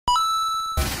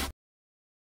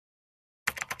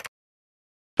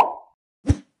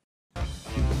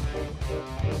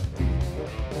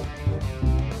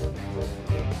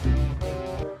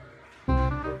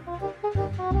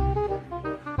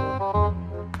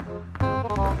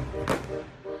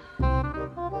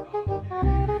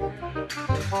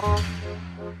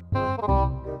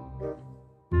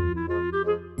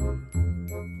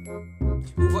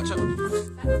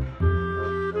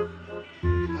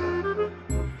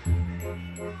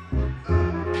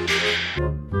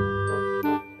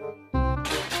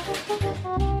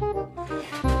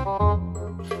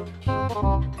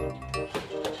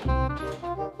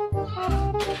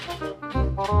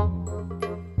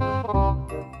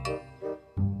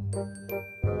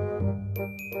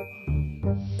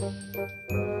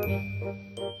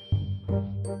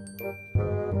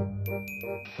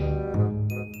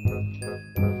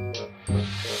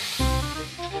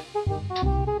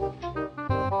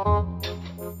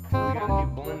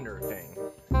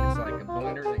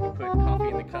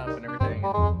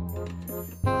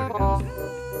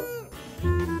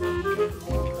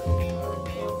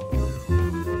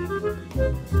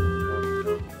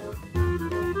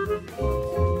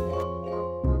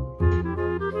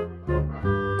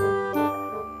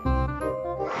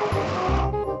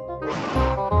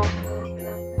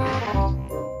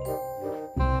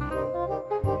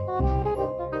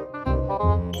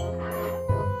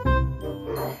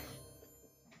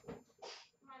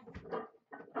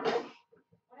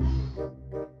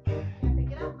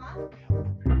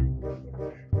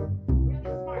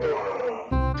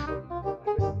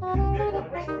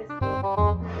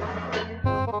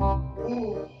This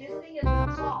thing is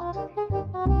not soft. Ooh,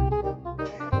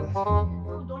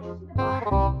 don't you see the bar?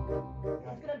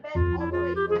 It's gonna bend all the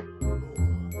way.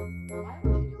 Why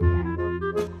would you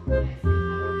do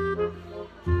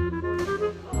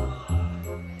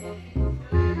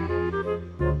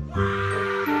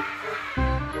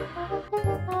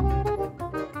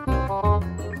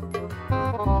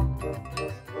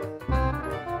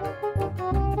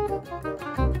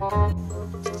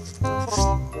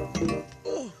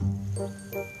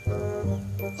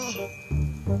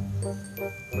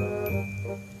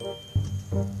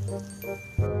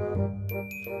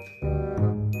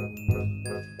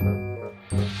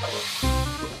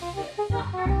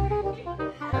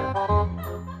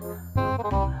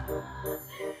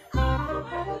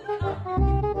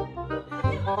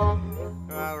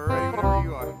We're ready whenever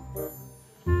you are.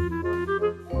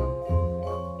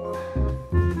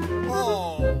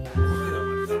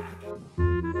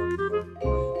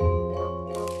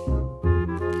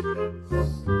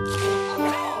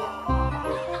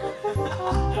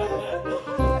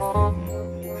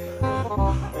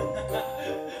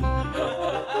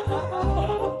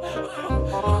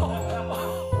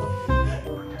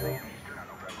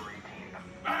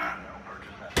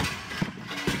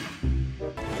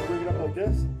 Bring it up like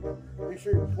this. Make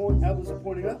sure your elbows are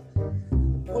pointing up.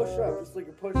 Push up, just like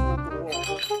you're pushing up the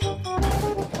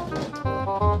wall.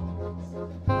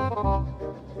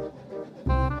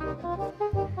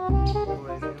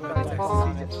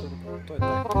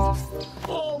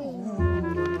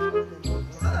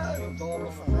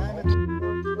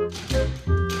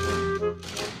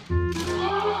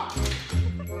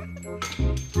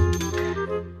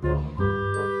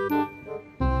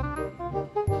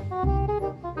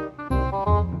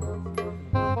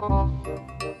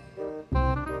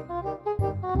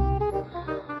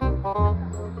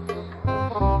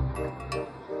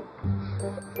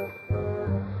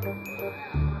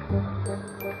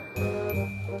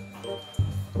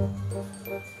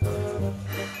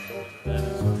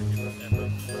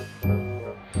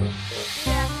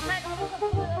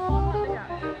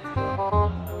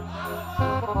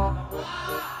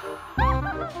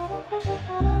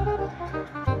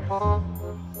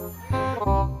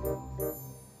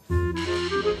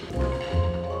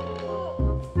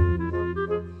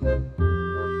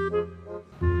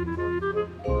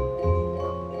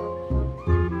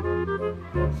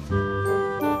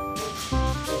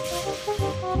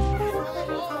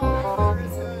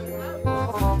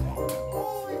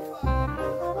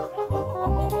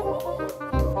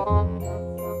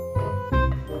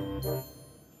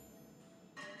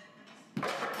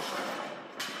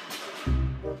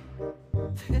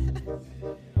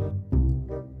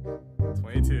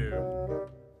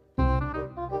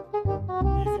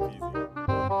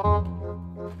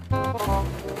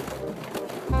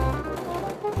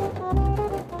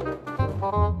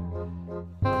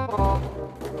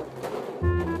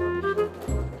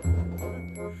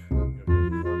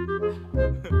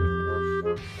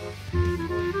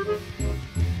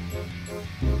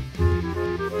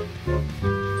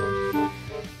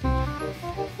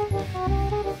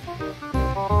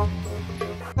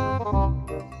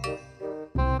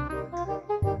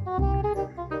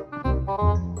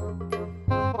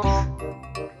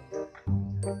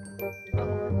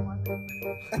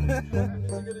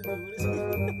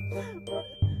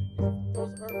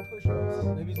 Those aren't push-ups.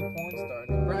 Maybe he's a porn star.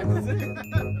 Practicing.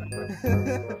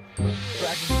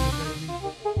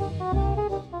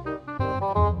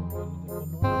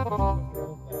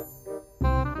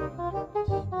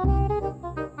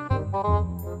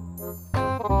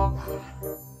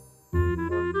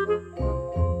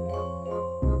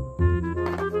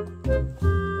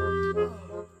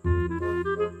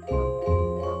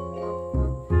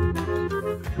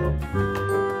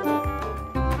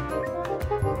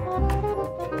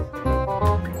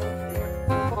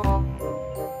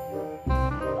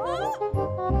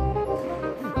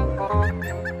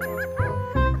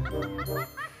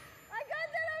 I got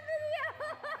that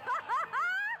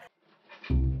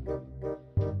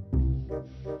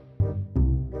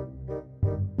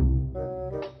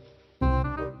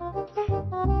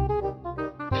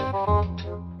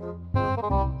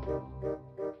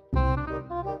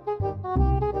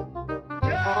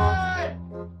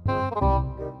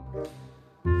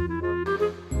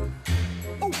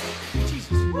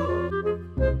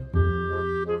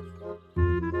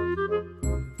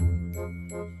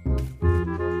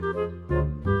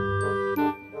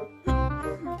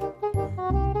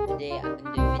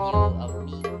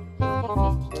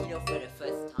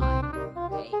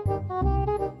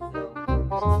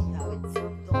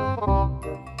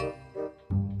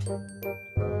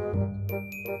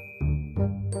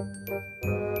Ayun,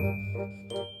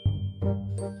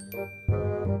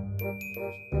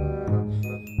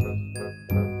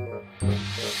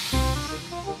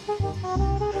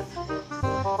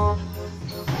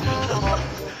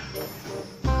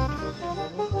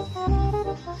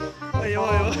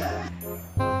 ayun.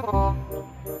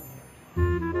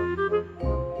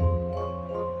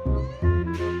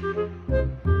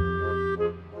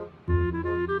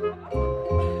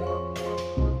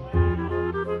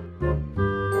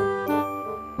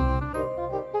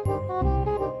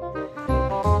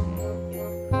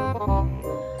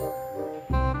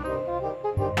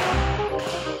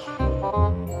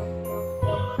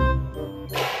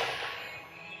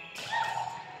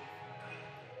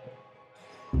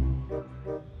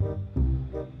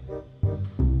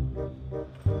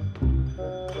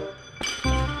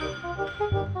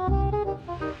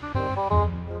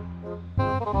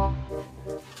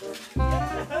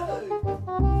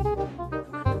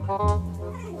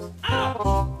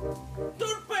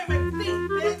 Don't bite my feet,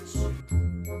 bitch!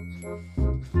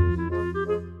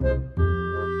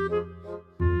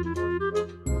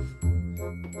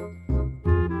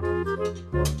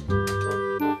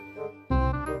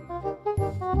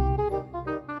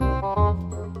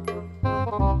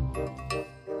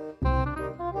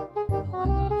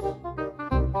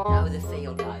 That was a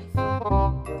fail, guys.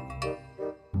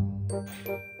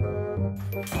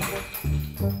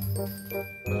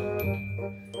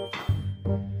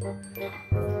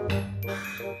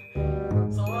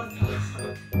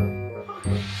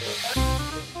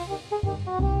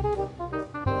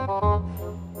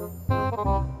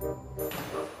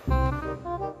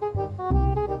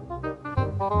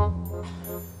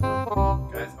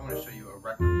 Guys, I want to show you a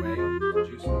record way to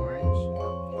juice an orange.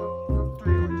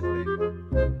 3 oranges, baby.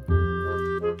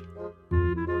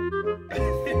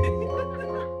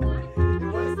 It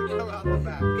wants to come out the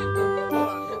back. Hold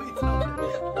on, let me tell you.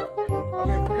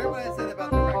 Okay, forget what I said about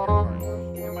the record part.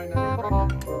 It might not be a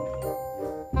record.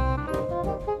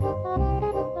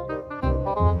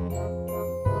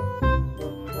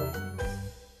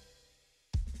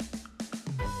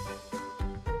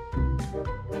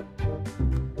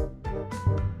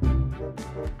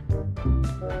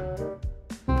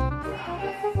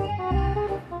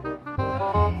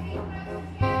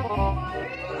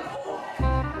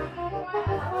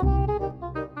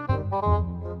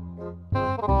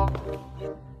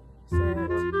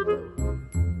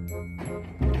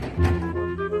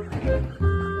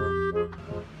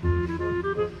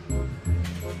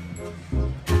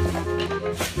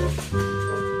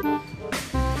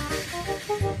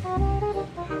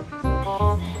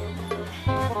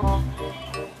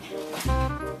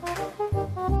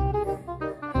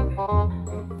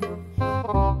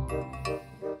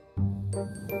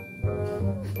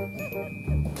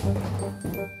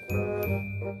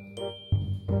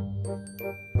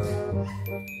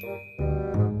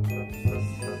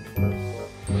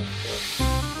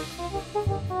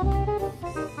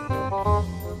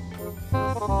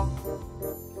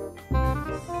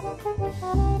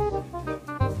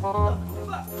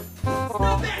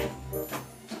 Stop it!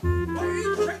 What are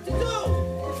you trying to do?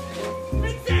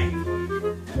 Fix it!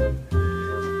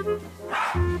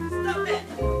 Stop it!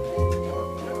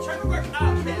 I'm trying to work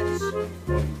out, bitch!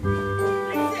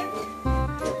 Fix it!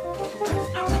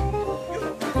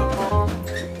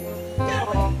 Get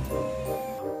away!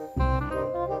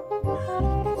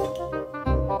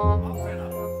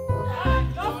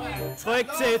 Tryk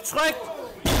til, tryk!